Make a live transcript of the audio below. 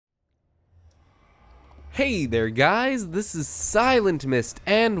Hey there guys, this is Silent Myst,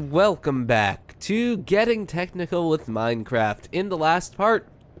 and welcome back to Getting Technical with Minecraft. In the last part,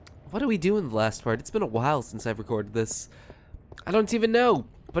 what do we do in the last part? It's been a while since I've recorded this. I don't even know,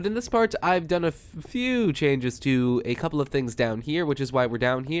 but in this part I've done a few changes to a couple of things down here, which is why we're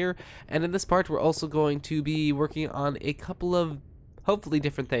down here, and in this part we're also going to be working on a couple of hopefully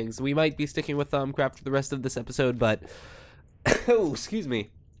different things. We might be sticking with Craft for the rest of this episode, but oh, excuse me.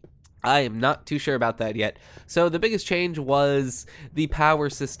 I am not too sure about that yet. So the biggest change was the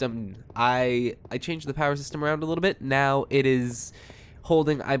power system. I changed the power system around a little bit. Now it is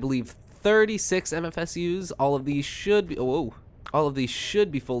holding, I believe, 36 MFSUs. All of these should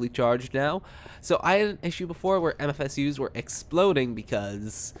be fully charged now. So I had an issue before where MFSUs were exploding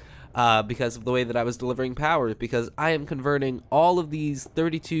because of the way that I was delivering power, because I am converting all of these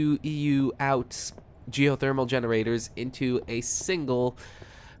 32 EU out geothermal generators into a single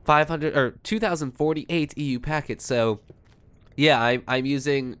 2048 EU packet. So yeah, I'm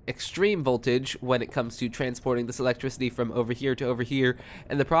using extreme voltage when it comes to transporting this electricity from over here to over here.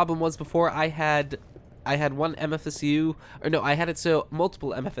 And the problem was, before I had one MFSU, or no, I had it so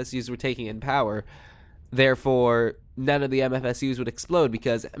multiple MFSUs were taking in power. Therefore, none of the MFSUs would explode,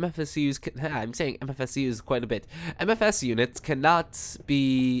 because I'm saying MFSUs quite a bit. MFS units cannot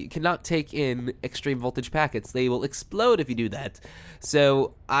take in extreme voltage packets. They will explode if you do that.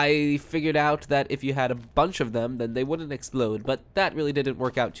 So I figured out that if you had a bunch of them, then they wouldn't explode, but that really didn't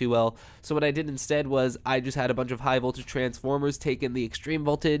work out too well. So what I did instead was I just had a bunch of high voltage transformers take in the extreme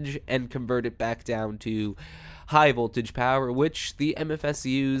voltage and convert it back down to high voltage power, which the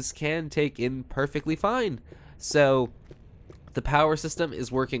MFSUs can take in perfectly fine. So the power system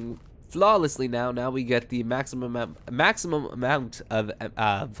is working flawlessly now. Now we get the maximum amount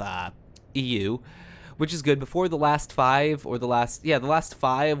of EU, which is good. Before, the last five were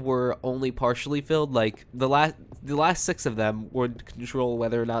only partially filled. Like the last 6 of them would control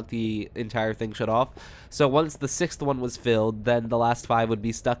whether or not the entire thing shut off. So once the 6th one was filled, then the last 5 would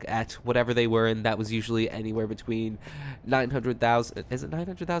be stuck at whatever they were, and that was usually anywhere between 900,000. Is it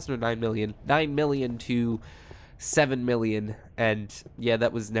 900,000 or 9 million? 9 million to 7 million. And yeah,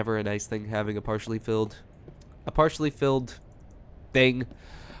 that was never a nice thing, having a partially filled thing.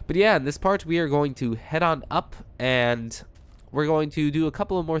 But yeah, in this part we are going to head on up, and we're going to do a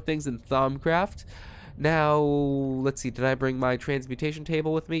couple of more things in Thaumcraft. Now, let's see, did I bring my transmutation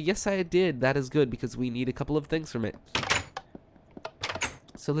table with me? Yes, I did. That is good, because we need a couple of things from it.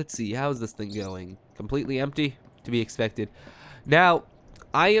 So let's see, how's this thing going? Completely empty? To be expected. Now,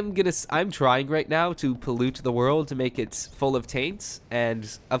 I'm trying right now to pollute the world to make it full of taints,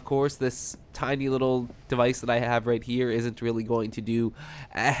 and of course this tiny little device that I have right here isn't really going to do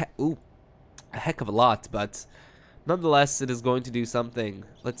a heck of a lot, but nonetheless it is going to do something.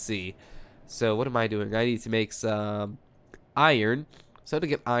 Let's see. So what am I doing? I need to make some iron. So to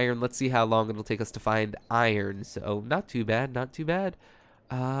get iron, let's see how long it'll take us to find iron. So not too bad, not too bad.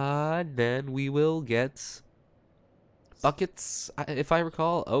 And then we will get buckets, if I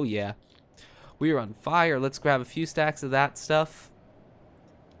recall. Oh yeah, we are on fire. Let's grab a few stacks of that stuff,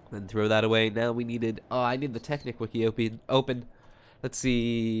 then throw that away. Now we needed, I need the Technic wiki open. Let's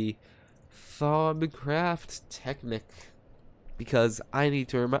see, Thaumcraft Technic, because I need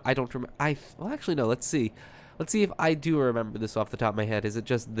to remember. I don't remember. Well, actually no. Let's see if I do remember this off the top of my head. Is it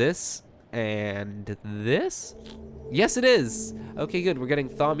just this and this? Yes, it is. Okay, good. We're getting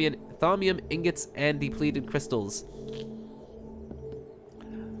thaumium ingots and depleted crystals.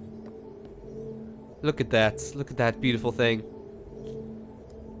 Look at that. Look at that beautiful thing.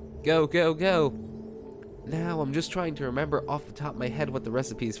 Go, go, go. Now, I'm just trying to remember off the top of my head what the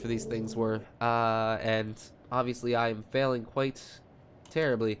recipes for these things were. And obviously I am failing quite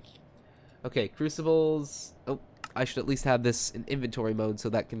terribly. Okay, crucibles. Oh, I should at least have this in inventory mode so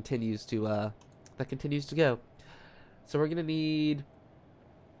that continues to go. So we're gonna need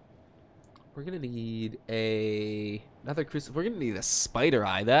another crucible. We're gonna need a spider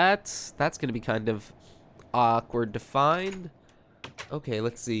eye. That's gonna be kind of awkward to find. Okay,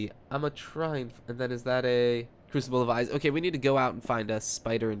 let's see. I'm gonna try and then, is that a crucible of eyes? Okay, we need to go out and find a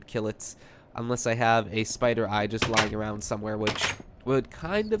spider and kill it, unless I have a spider eye just lying around somewhere, which would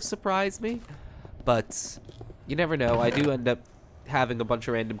kind of surprise me, but you never know. I do end up having a bunch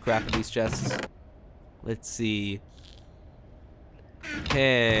of random crap in these chests. Let's see.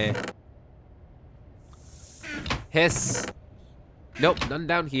 Hey. Hiss. Nope, none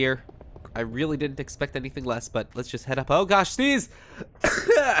down here. I really didn't expect anything less, but let's just head up. Oh gosh, sneeze!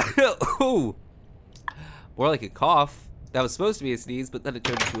 Ooh. More like a cough. That was supposed to be a sneeze, but then it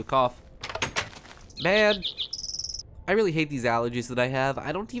turned into a cough. Man, I really hate these allergies that I have.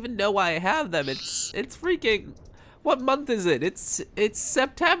 I don't even know why I have them. It's freaking... What month is it? It's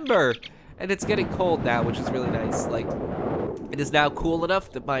September. And it's getting cold now, which is really nice. Like, it is now cool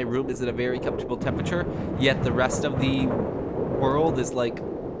enough that my room is at a very comfortable temperature, yet the rest of the world is, like,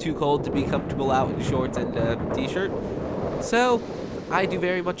 too cold to be comfortable out in shorts and a t-shirt. So, I do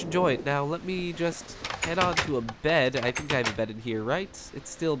very much enjoy it. Now, let me just head on to a bed. I think I have a bed in here, right? It's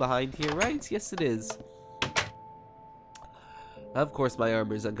still behind here, right? Yes, it is. Of course, my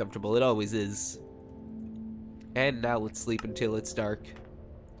armor is uncomfortable. It always is. And now let's sleep until it's dark.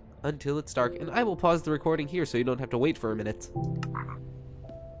 Until it's dark. And I will pause the recording here so you don't have to wait for a minute.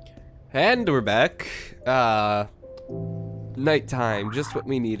 And we're back. Nighttime. Just what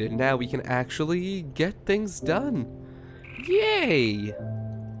we needed. Now we can actually get things done. Yay!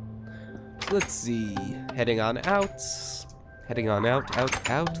 Let's see. Heading on out. Heading on out,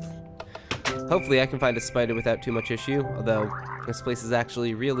 out. Hopefully I can find a spider without too much issue. Although, this place is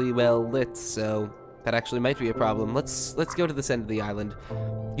actually really well lit, so... that actually might be a problem. Let's go to this end of the island.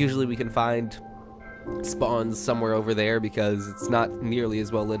 Usually we can find spawns somewhere over there because it's not nearly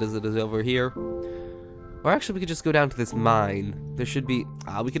as well lit as it is over here. Or actually we could just go down to this mine. There should be...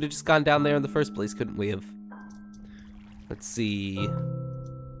 we could have just gone down there in the first place, couldn't we have? Let's see...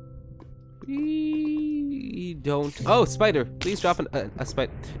 We don't... Oh, spider! Please drop a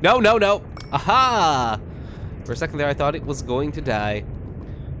spider. No, no, no! Aha! For a second there I thought it was going to die.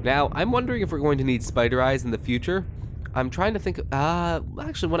 Now, I'm wondering if we're going to need spider eyes in the future. I'm trying to think...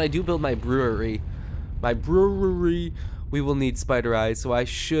 actually, when I do build my brewery, we will need spider eyes, so I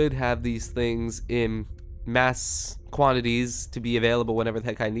should have these things in mass quantities to be available whenever the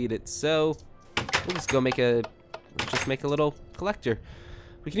heck I need it. So, we'll just go make a... let's just make a little collector.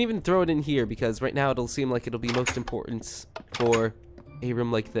 We can even throw it in here, because right now it'll seem like it'll be most important for a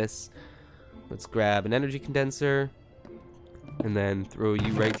room like this. Let's grab an energy condenser. And then throw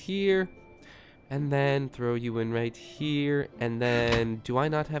you right here. And then throw you in right here. And then, do I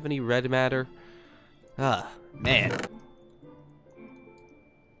not have any red matter? Ah, man.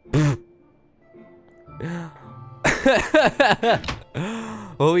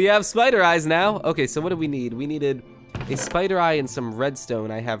 Well, we have spider eyes now. Okay, so what do we need? We needed a spider eye and some redstone.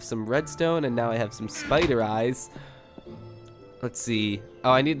 I have some redstone, and now I have some spider eyes. Let's see.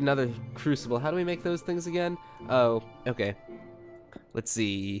 Oh, I need another crucible. How do we make those things again? Oh, okay. Let's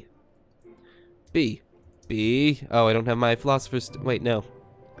see. B. Oh, I don't have my philosopher's... wait, no.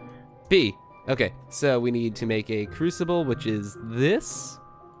 B. Okay, so we need to make a crucible, which is this.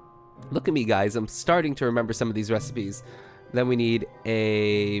 Look at me, guys. I'm starting to remember some of these recipes. Then we need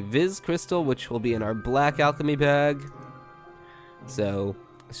a Viz crystal, which will be in our black alchemy bag. So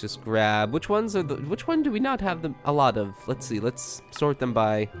let's just grab... which one do we not have a lot of? Let's see. Let's sort them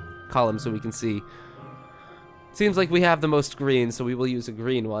by column so we can see. Seems like we have the most green, so we will use a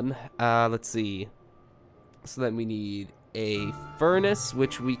green one. Let's see. So then we need a furnace,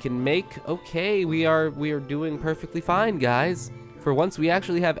 which we can make. Okay, we are doing perfectly fine, guys. For once, we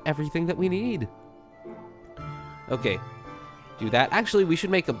actually have everything that we need. Okay, do that. Actually, we should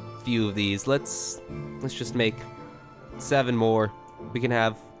make a few of these. Let's just make 7 more. We can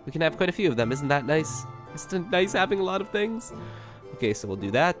have quite a few of them. Isn't that nice? Isn't it nice having a lot of things? Okay, so we'll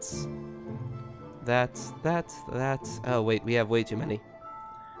do that. That. Oh, wait, we have way too many.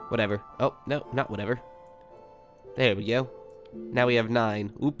 Whatever. Oh, no, not whatever. There we go. Now we have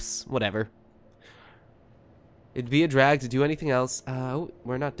 9. Oops, whatever. It'd be a drag to do anything else. Oh,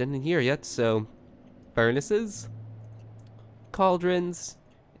 we're not done in here yet, so... furnaces, cauldrons,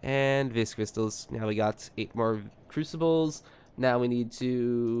 and vis crystals. Now we got 8 more crucibles. Now we need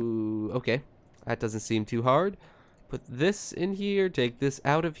to... okay, that doesn't seem too hard. Put this in here, take this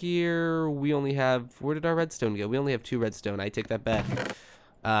out of here. We only have... where did our redstone go? We only have 2 redstone. I take that back.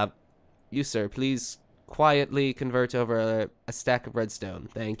 You, sir, please quietly convert over a stack of redstone.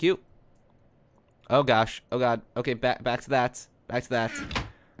 Thank you. Oh, gosh. Oh, God. Okay, back to that. Back to that.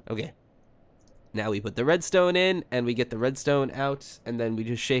 Okay. Now we put the redstone in, and we get the redstone out, and then we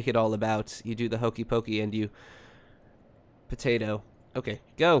just shake it all about. You do the hokey pokey, and you... potato. Okay,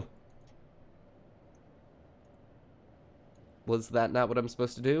 go. Was that not what I'm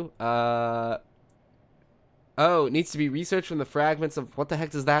supposed to do? Oh, it needs to be research from the fragments of... what the heck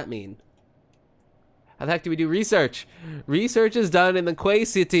does that mean? How the heck do we do research? Research is done in the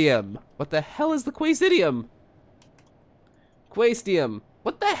Quaesitium. What the hell is the Quaesitium? Quaestium.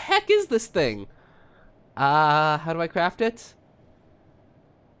 What the heck is this thing? How do I craft it?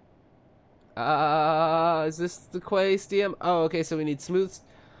 Is this the Quaestium? Oh, okay, so we need smooths.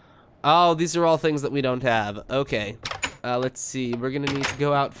 Oh, these are all things that we don't have. Okay. Let's see. We're gonna need to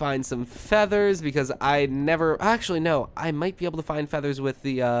go out find some feathers because I never... Actually, no. I might be able to find feathers with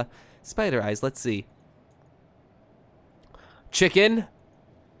the spider eyes. Let's see. Chicken.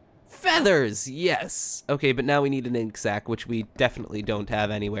 Feathers. Yes. Okay, but now we need an ink sac, which we definitely don't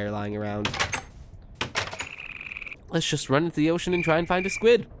have anywhere lying around. Let's just run into the ocean and try and find a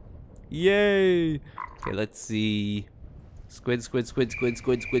squid. Yay. Okay, let's see. Squid, squid, squid, squid,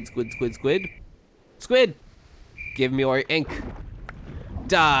 squid, squid, squid, squid, squid. Squid! Give me your ink.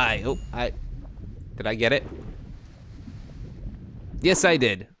 Die! Oh, did I get it? Yes, I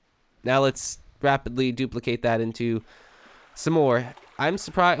did. Now let's rapidly duplicate that into some more. I'm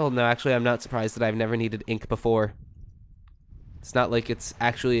surprised... Well, no, actually, I'm not surprised that I've never needed ink before. It's not like it's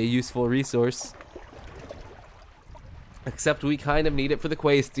actually a useful resource. Except we kind of need it for the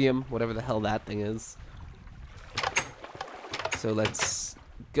Quastium, whatever the hell that thing is. So let's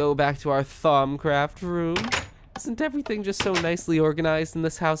go back to our Thumbcraft room. Isn't everything just so nicely organized in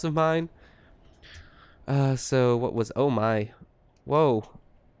this house of mine? So what was... Oh my. Whoa.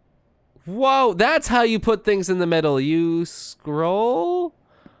 Whoa, that's how you put things in the middle. You scroll?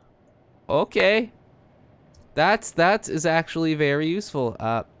 Okay. That is actually very useful.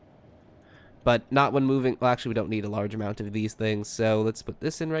 But not when moving. Well, actually, we don't need a large amount of these things. So let's put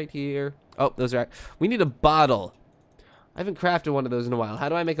this in right here. Oh, those are... We need a bottle. I haven't crafted one of those in a while. How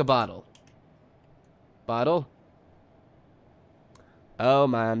do I make a bottle? Bottle? Oh,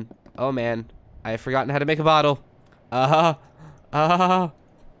 man. Oh, man. I have forgotten how to make a bottle. Bottle?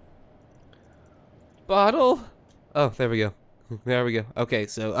 Oh, there we go. There we go. Okay,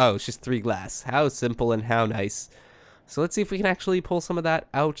 so... Oh, it's just 3 glass. How simple and how nice. So let's see if we can actually pull some of that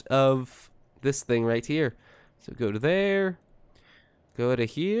out of this thing right here. So go to there. Go to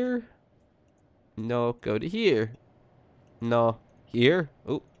here. No, go to here. No. Here.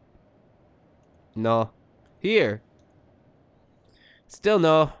 Oh. No. Here. Still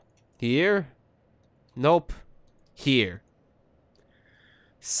no. Here. Nope. Here.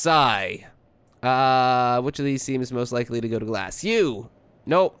 Sigh. Which of these seems most likely to go to glass? You.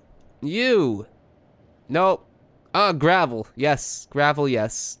 Nope. You. Nope. Gravel. Yes. Gravel,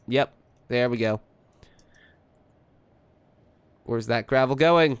 yes. Yep. There we go. Where's that gravel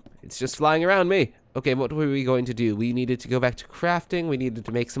going? It's just flying around me. Okay, what were we going to do? We needed to go back to crafting. We needed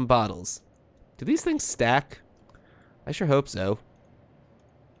to make some bottles. Do these things stack? I sure hope so.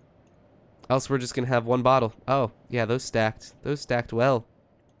 Else we're just going to have one bottle. Oh, yeah, those stacked. Those stacked well.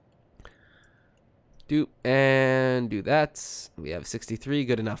 Do that. We have 63.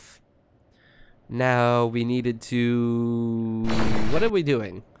 Good enough. Now we needed to... What are we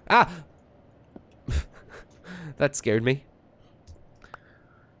doing? Ah! That scared me.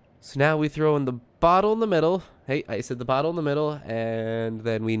 So now we throw in the bottle in the middle. Hey, I said the bottle in the middle. And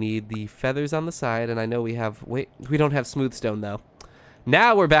then we need the feathers on the side. And I know we have... Wait, we don't have smooth stone, though.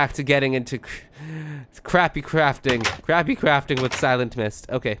 Now we're back to getting into crappy crafting. Crappy crafting with Silent Myst.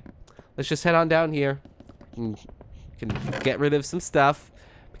 Okay. Let's just head on down here. We can get rid of some stuff.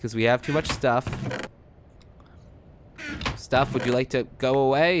 Because we have too much stuff. Stuff, would you like to go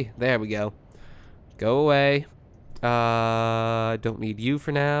away? There we go. Go away. Don't need you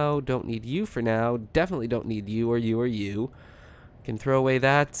for now. Don't need you for now. Definitely don't need you or you or you. Can throw away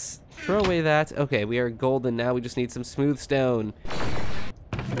that. Throw away that. Okay, we are golden now. We just need some smooth stone.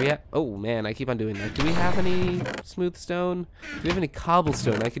 Do we have... Oh, man, I keep on doing that. Do we have any smooth stone? Do we have any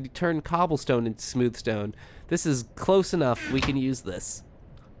cobblestone? I could turn cobblestone into smooth stone. This is close enough. We can use this.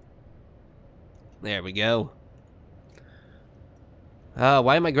 There we go.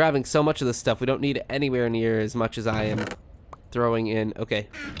 Why am I grabbing so much of this stuff? We don't need anywhere near as much as I am throwing in. Okay,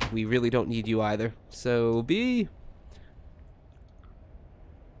 we really don't need you either. So,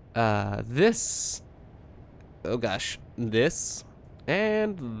 this. Oh, gosh. This.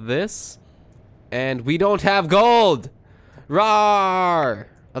 And this. And we don't have gold! Rawr!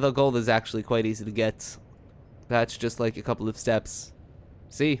 Although gold is actually quite easy to get. That's just like a couple of steps.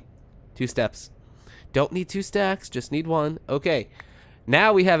 See? 2 steps. Don't need 2 stacks, just need 1. Okay.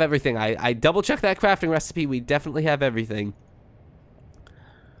 Now we have everything. I double-checked that crafting recipe. We definitely have everything.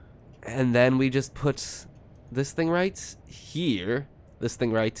 And then we just put this thing right here. This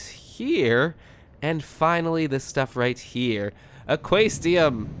thing right here. And finally, this stuff right here. A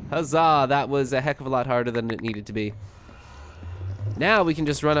Quastium! Huzzah! That was a heck of a lot harder than it needed to be. Now we can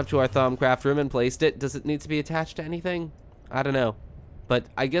just run up to our Thumbcraft room and place it. Does it need to be attached to anything? I don't know. But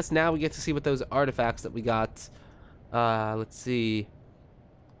I guess now we get to see what those artifacts that we got. Let's see.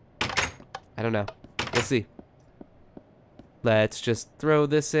 I don't know. We'll see. Let's just throw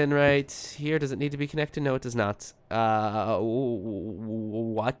this in right here. Does it need to be connected? No, it does not.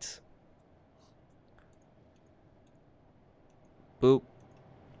 What? Boop.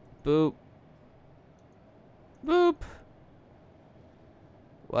 Boop. Boop.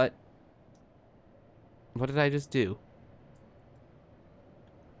 What? What did I just do?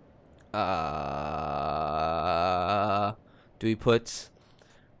 Do we put...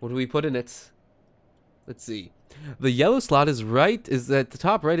 What do we put in it? Let's see. The yellow slot is right. Is at the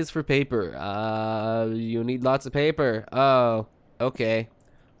top right is for paper. You need lots of paper. Oh, okay.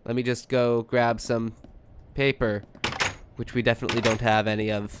 Let me just go grab some paper, which we definitely don't have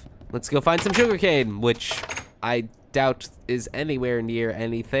any of. Let's go find some sugarcane, which I doubt is anywhere near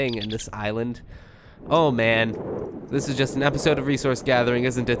anything in this island. Oh man, this is just an episode of resource gathering,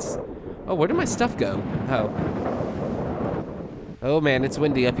 isn't it? Oh, where did my stuff go? Oh man, it's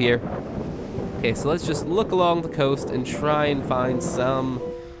windy up here. Okay, so let's just look along the coast and try and find some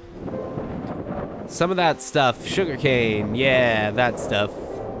of that stuff. Sugarcane, yeah, that stuff.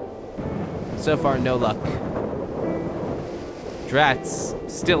 So far, no luck. Drats,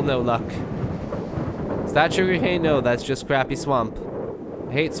 still no luck. Is that sugarcane? No, that's just crappy swamp.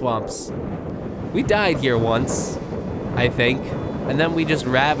 I hate swamps. We died here once, I think, and then we just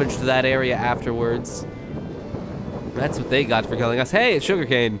ravaged that area afterwards. That's what they got for killing us. Hey, it's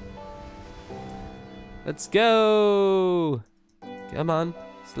sugarcane. Let's go. Come on.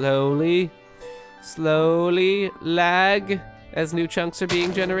 Slowly. Slowly. Lag as new chunks are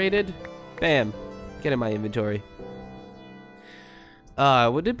being generated. Bam. Get in my inventory.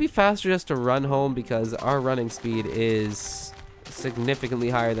 Would it be faster just to run home because our running speed is significantly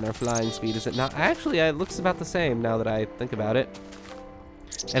higher than our flying speed, is it not? Actually, it looks about the same now that I think about it.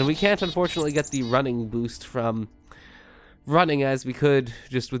 And we can't unfortunately get the running boost from running as we could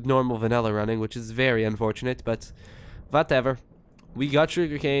just with normal vanilla running, which is very unfortunate, but whatever. We got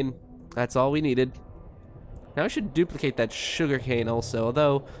sugarcane. That's all we needed. Now I should duplicate that sugarcane also,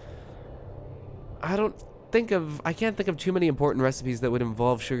 although I can't think of too many important recipes that would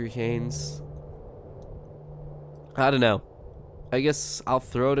involve sugarcanes. I don't know. I guess I'll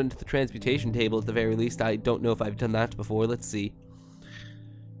throw it into the transmutation table at the very least. I don't know if I've done that before. Let's see.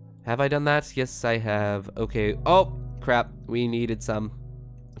 Have I done that? Yes, I have. Okay. Oh, crap. We needed some.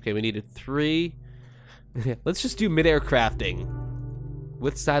 Okay, we needed 3. Let's just do midair crafting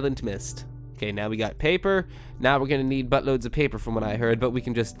with silent mist. Okay, now we got paper. Now we're gonna need buttloads of paper from what I heard, but we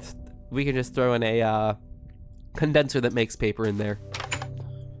can just throw in a condenser that makes paper in there.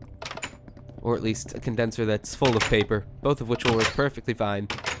 Or at least a condenser that's full of paper, both of which will work perfectly fine.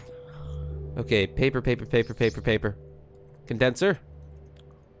 Okay, paper, paper, paper, paper, paper. Condenser.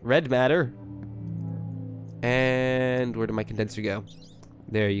 Red matter. And where did my condenser go?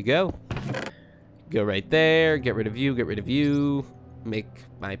 There you go. Go right there. Get rid of you, get rid of you. Make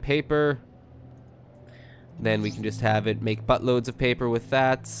my paper. Then we can just have it make buttloads of paper with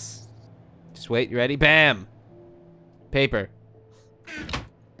that. Just wait, you ready? Bam! Paper.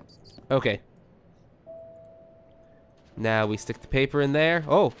 Okay. Now we stick the paper in there.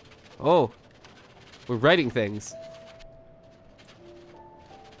 Oh! Oh! We're writing things.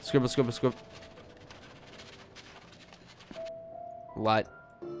 Scribble, scribble, scribble. What?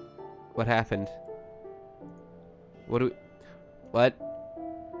 What happened? What do we... What?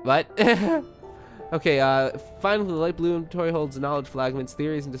 What? Okay, finally the light blue inventory holds knowledge fragments,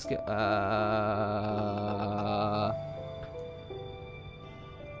 theories, and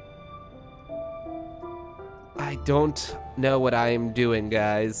I don't know what I am doing,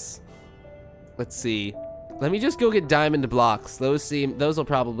 guys. Let's see. Let me just go get diamond blocks. Those will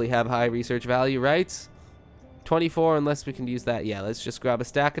probably have high research value, right? 24, unless we can use that. Yeah, let's just grab a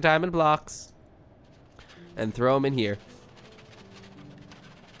stack of diamond blocks and throw them in here.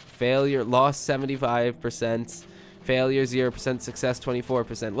 Failure, loss 75%. Failure 0%, success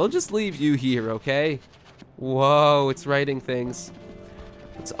 24%. We'll just leave you here, okay? Whoa, it's writing things.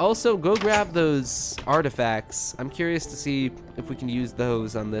 Let's also go grab those artifacts. I'm curious to see if we can use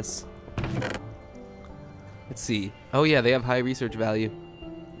those on this. Let's see. Oh yeah, they have high research value.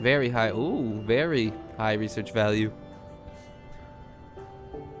 Very high. Ooh, very high research value.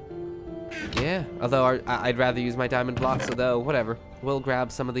 Yeah, although I'd rather use my diamond blocks, although whatever. We'll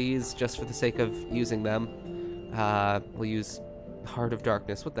grab some of these just for the sake of using them. We'll use Heart of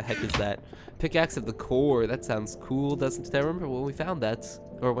Darkness. What the heck is that? Pickaxe of the Core. That sounds cool, doesn't it? I remember when we found that.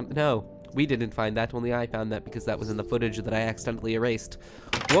 Or when, no, we didn't find that. Only I found that because that was in the footage that I accidentally erased.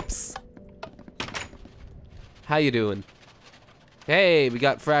 Whoops. How you doing? Hey, we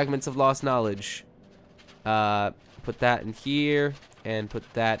got fragments of lost knowledge. Put that in here and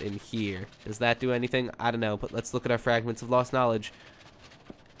put that in here. Does that do anything? I don't know, but let's look at our fragments of lost knowledge.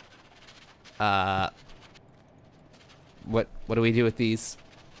 What do we do with these?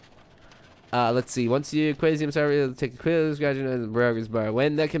 Let's see. Once you Quasium start, take a quiz, graduate the progress bar.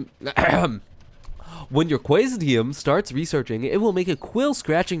 When that can, when your Quasium starts researching, it will make a quill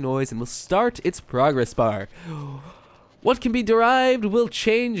scratching noise and will start its progress bar. What can be derived will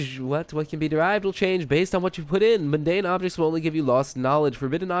change. What can be derived will change based on what you put in. Mundane objects will only give you lost knowledge.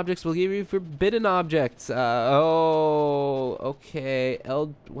 Forbidden objects will give you forbidden objects. Oh, okay.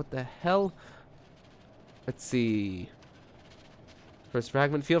 What the hell? Let's see. First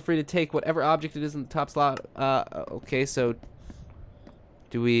fragment. Feel free to take whatever object it is in the top slot. Okay, so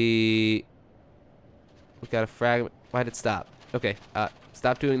do we got a fragment. Why'd it stop? Okay,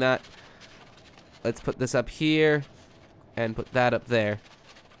 stop doing that. Let's put this up here. And put that up there.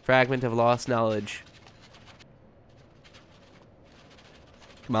 Fragment of lost knowledge.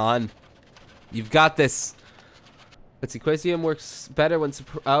 Come on. You've got this. Let's see. Quasium works better when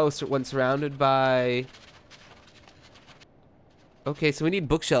when surrounded by... Okay, so we need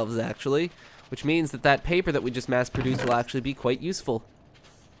bookshelves, actually. Which means that paper that we just mass-produced will actually be quite useful.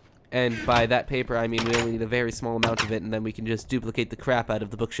 And by that paper, I mean we only need a very small amount of it, and then we can just duplicate the crap out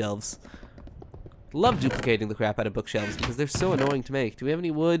of the bookshelves. Love duplicating the crap out of bookshelves because they're so annoying to make. Do we have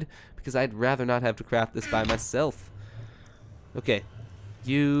any wood? Because I'd rather not have to craft this by myself. Okay.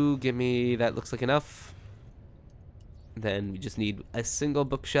 You give me... That looks like enough. Then we just need a single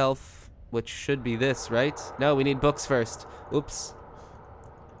bookshelf, which should be this, right? No, we need books first. Oops.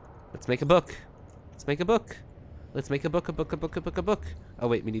 Let's make a book. Let's make a book. Let's make a book, a book, a book, a book, a book. Oh,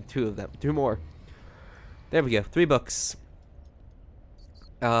 wait, we need 2 of them. 2 more. There we go. 3 books.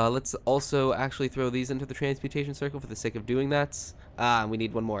 Let's also actually throw these into the transmutation circle for the sake of doing that. We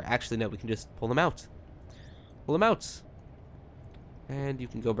need 1 more. Actually, no, we can just pull them out. Pull them out. And you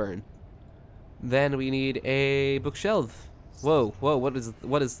can go burn. Then we need a bookshelf. Whoa, whoa, what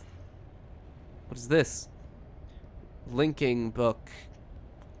is this? Linking book.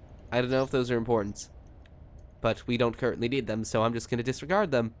 I don't know if those are important. But we don't currently need them, so I'm just going to disregard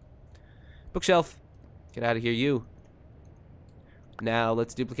them. Bookshelf. Get out of here, you. Now,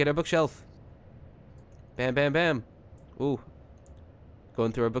 let's duplicate our bookshelf. Bam, bam, bam. Ooh.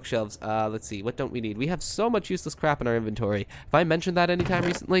 Going through our bookshelves. Let's see. What don't we need? We have so much useless crap in our inventory. Have I mentioned that anytime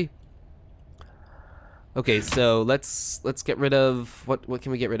recently? Okay, so let's get rid of... What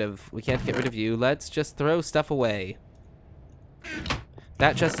can we get rid of? We can't get rid of you. Let's just throw stuff away.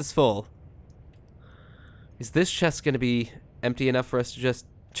 That chest is full. Is this chest going to be empty enough for us to just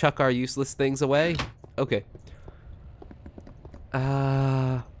chuck our useless things away? Okay.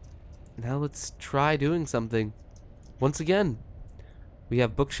 Now let's try doing something. Once again, we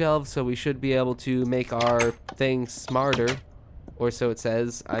have bookshelves, so we should be able to make our thing smarter, or so it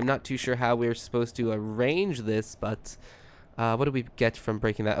says. I'm not too sure how we're supposed to arrange this, but what did we get from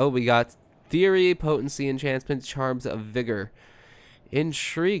breaking that? Oh, we got theory, potency, enchantment, charms of vigor.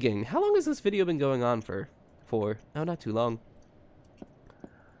 Intriguing. How long has this video been going on for? No, not too long.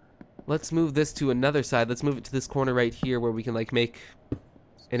 Let's move this to another side. Let's move it to this corner right here where we can, like, make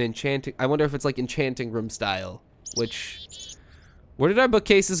an enchanting... I wonder if it's, like, enchanting room style. Which... Where did our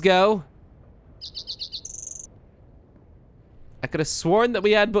bookcases go? I could have sworn that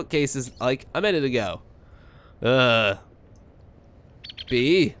we had bookcases, like, a minute ago.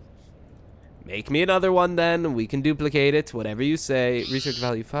 B. Make me another one, then. We can duplicate it. Whatever you say. Research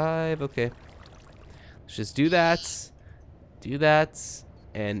value 5. Okay. Let's just do that. Do that.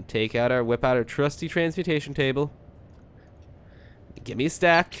 And whip out our trusty transmutation table. Give me a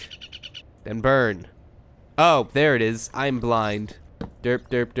stack. Then burn. Oh, there it is. I'm blind. Derp,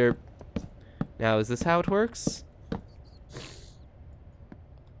 derp, derp. Now, is this how it works?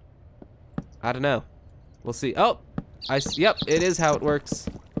 I don't know. We'll see. Oh! Yep, it is how it works.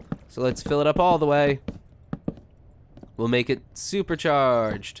 So let's fill it up all the way. We'll make it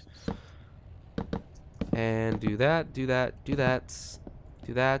supercharged. And do that, do that, do that.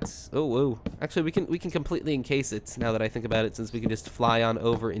 Do that. Oh, whoa. Actually, we can completely encase it now that I think about it, since we can just fly on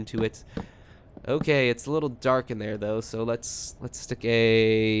over into it. Okay, it's a little dark in there though, so let's stick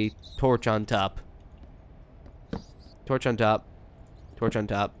a torch on top. Torch on top. Torch on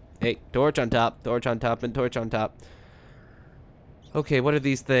top. Hey, torch on top. Torch on top and torch on top. Okay, what are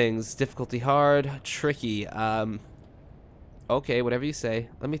these things? Difficulty hard, tricky. Okay, whatever you say.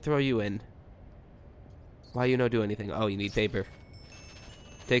 Let me throw you in. Why you no do anything? Oh, you need paper.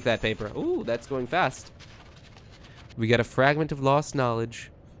 Take that paper. Ooh, that's going fast. We got a fragment of lost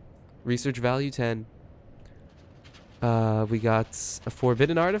knowledge. Research value 10. We got a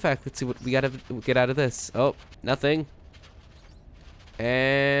forbidden artifact. Let's see what we gotta get out of this. Oh, nothing.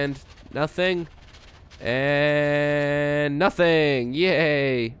 And nothing. And nothing.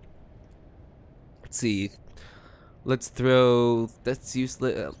 Yay. Let's see. Let's throw... That's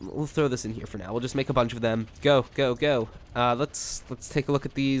useless. We'll throw this in here for now. We'll just make a bunch of them. Go, go, go. Let's take a look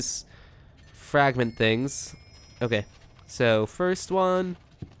at these fragment things. Okay. So, first one.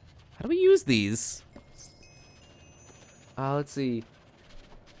 How do we use these? Let's see.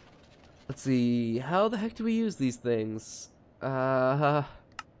 Let's see. How the heck do we use these things? Oh,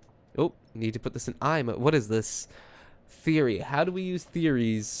 need to put this in I mode. What is this? Theory. How do we use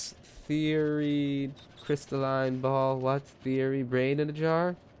theories? Theory, crystalline ball, what? Theory, brain in a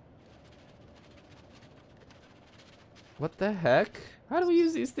jar? What the heck? How do we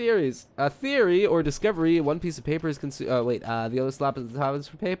use these theories? A theory or discovery, one piece of paper is consumed. Oh, wait, the other slap is the top of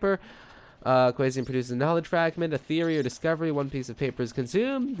the paper. Quasium produces a knowledge fragment. A theory or discovery, one piece of paper is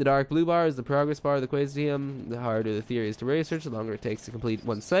consumed. The dark blue bar is the progress bar of the Quasium. The harder the theory is to research, the longer it takes to complete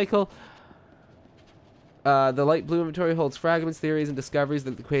one cycle. The light blue inventory holds fragments, theories, and discoveries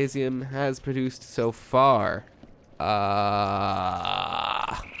that the Quasium has produced so far.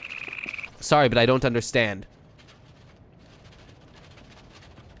 Sorry, but I don't understand.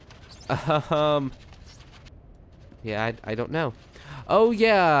 Yeah, I don't know. Oh,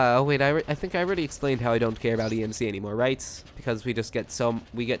 yeah. Oh, wait, I think I already explained how I don't care about EMC anymore, right? Because we just get so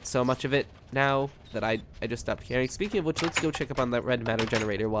much of it now that I just stopped caring. Speaking of which, let's go check up on that red matter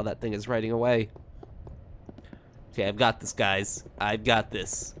generator while that thing is writing away. Okay, I've got this, guys. I've got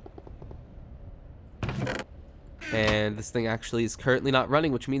this. And this thing actually is currently not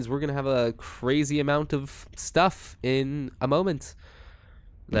running, which means we're going to have a crazy amount of stuff in a moment.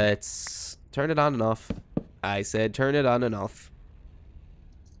 Let's turn it on and off. I said turn it on and off.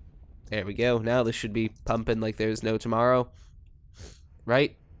 There we go. Now this should be pumping like there's no tomorrow.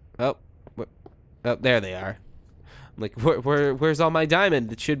 Right? Oh, there they are. I'm like, where's all my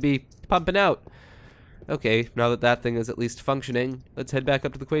diamond? It should be pumping out. Okay, now that that thing is at least functioning, let's head back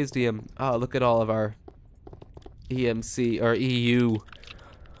up to the Quasium. Oh, look at all of our EMC or EU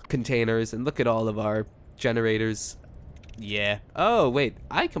containers, and look at all of our generators. Yeah. Oh, wait,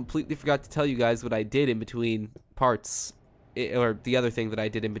 I completely forgot to tell you guys what I did in between parts, or the other thing that I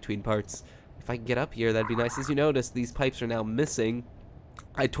did in between parts. If I can get up here, that'd be nice. As you notice, these pipes are now missing.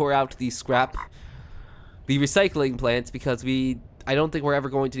 I tore out the recycling plant because I don't think we're ever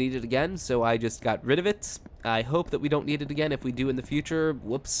going to need it again, so I just got rid of it. I hope that we don't need it again. If we do in the future,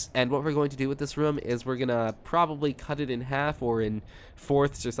 whoops. And what we're going to do with this room is we're going to probably cut it in half or in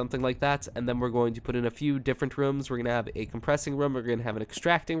fourths or something like that, and then we're going to put in a few different rooms. We're going to have a compressing room, we're going to have an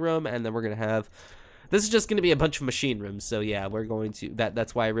extracting room, and then we're going to have... This is just going to be a bunch of machine rooms, so yeah, we're going to...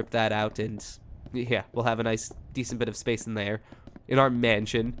 That's why I ripped that out, and yeah, we'll have a nice, decent bit of space in there, in our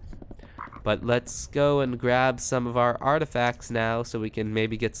mansion. But let's go and grab some of our artifacts now so we can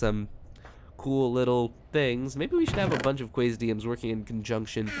maybe get some cool little things. Maybe we should have a bunch of Quasiums working in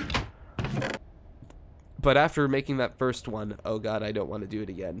conjunction. But after making that first one, oh god, I don't want to do it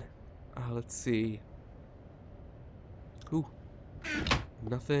again. Let's see. Ooh.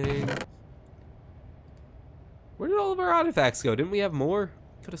 Nothing. Where did all of our artifacts go? Didn't we have more?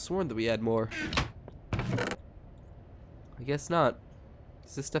 Could have sworn that we had more. I guess not.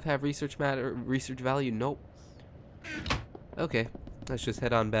 Does this stuff have research value? Nope. Okay, let's just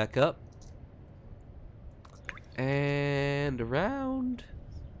head on back up. And around.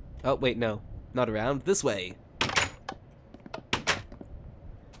 Oh, wait, no. Not around. This way.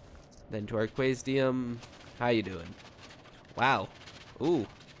 Then to our Quasium. How you doing? Wow. Ooh.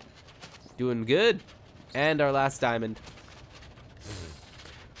 Doing good. And our last diamond.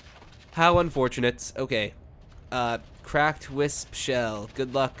 How unfortunate. Okay. Cracked wisp shell.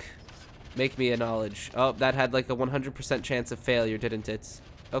 Good luck. Make me a knowledge. Oh, that had like a 100% chance of failure, didn't it?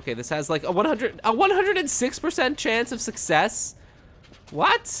 Okay, this has like a 106% chance of success.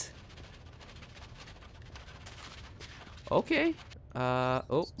 What? Okay.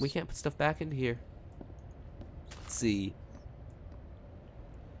 Oh, we can't put stuff back into here. Let's see.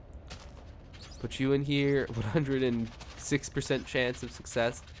 Put you in here. 106% chance of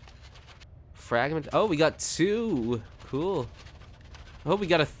success. Fragment. Oh, we got 2. Cool. Oh, we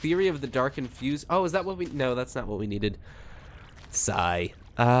got a theory of the dark and fuse. Oh, is that what we... No, that's not what we needed. Sigh.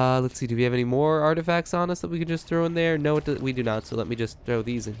 Let's see. Do we have any more artifacts on us that we can just throw in there? No, we do not. So let me just throw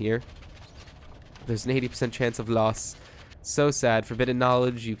these in here. There's an 80% chance of loss. So sad. Forbidden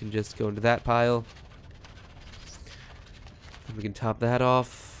knowledge. You can just go into that pile. And we can top that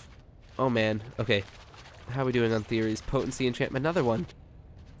off. Oh, man. Okay. How are we doing on theories? Potency enchantment. Another one.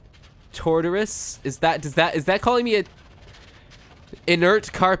 Tortoise? Is that calling me a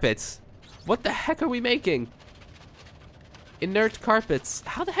inert carpet? What the heck are we making? Inert carpets.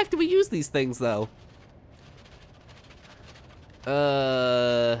 How the heck do we use these things though?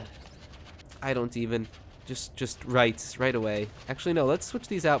 I don't even. Just right away. Actually, no, let's switch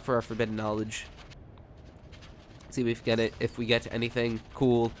these out for our forbidden knowledge. See if we get anything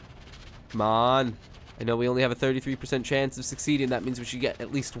cool. Come on. I know we only have a 33% chance of succeeding. That means we should get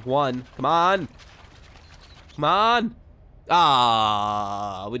at least one. Come on. Come on.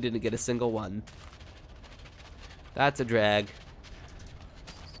 Ah, we didn't get a single one. That's a drag.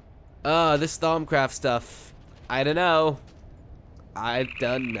 This Thaumcraft stuff. I don't know. I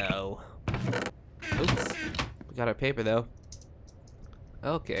don't know. Oops. We got our paper, though.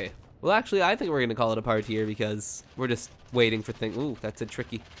 Okay. Well, actually, I think we're going to call it a part here because we're just waiting for things. Ooh, that's a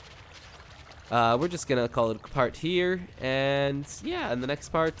tricky. We're just going to call it a part here. And, yeah, in the next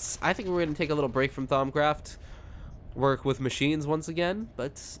parts, I think we're going to take a little break from Thaumcraft. Work with machines once again.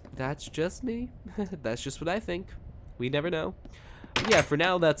 But that's just me. That's just what I think. We never know. But yeah, for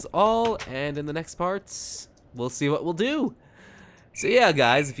now, that's all. And in the next parts, we'll see what we'll do. So, yeah,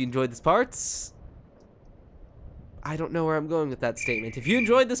 guys, if you enjoyed this parts... I don't know where I'm going with that statement. If you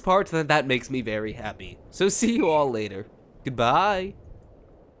enjoyed this part, then that makes me very happy. So see you all later. Goodbye.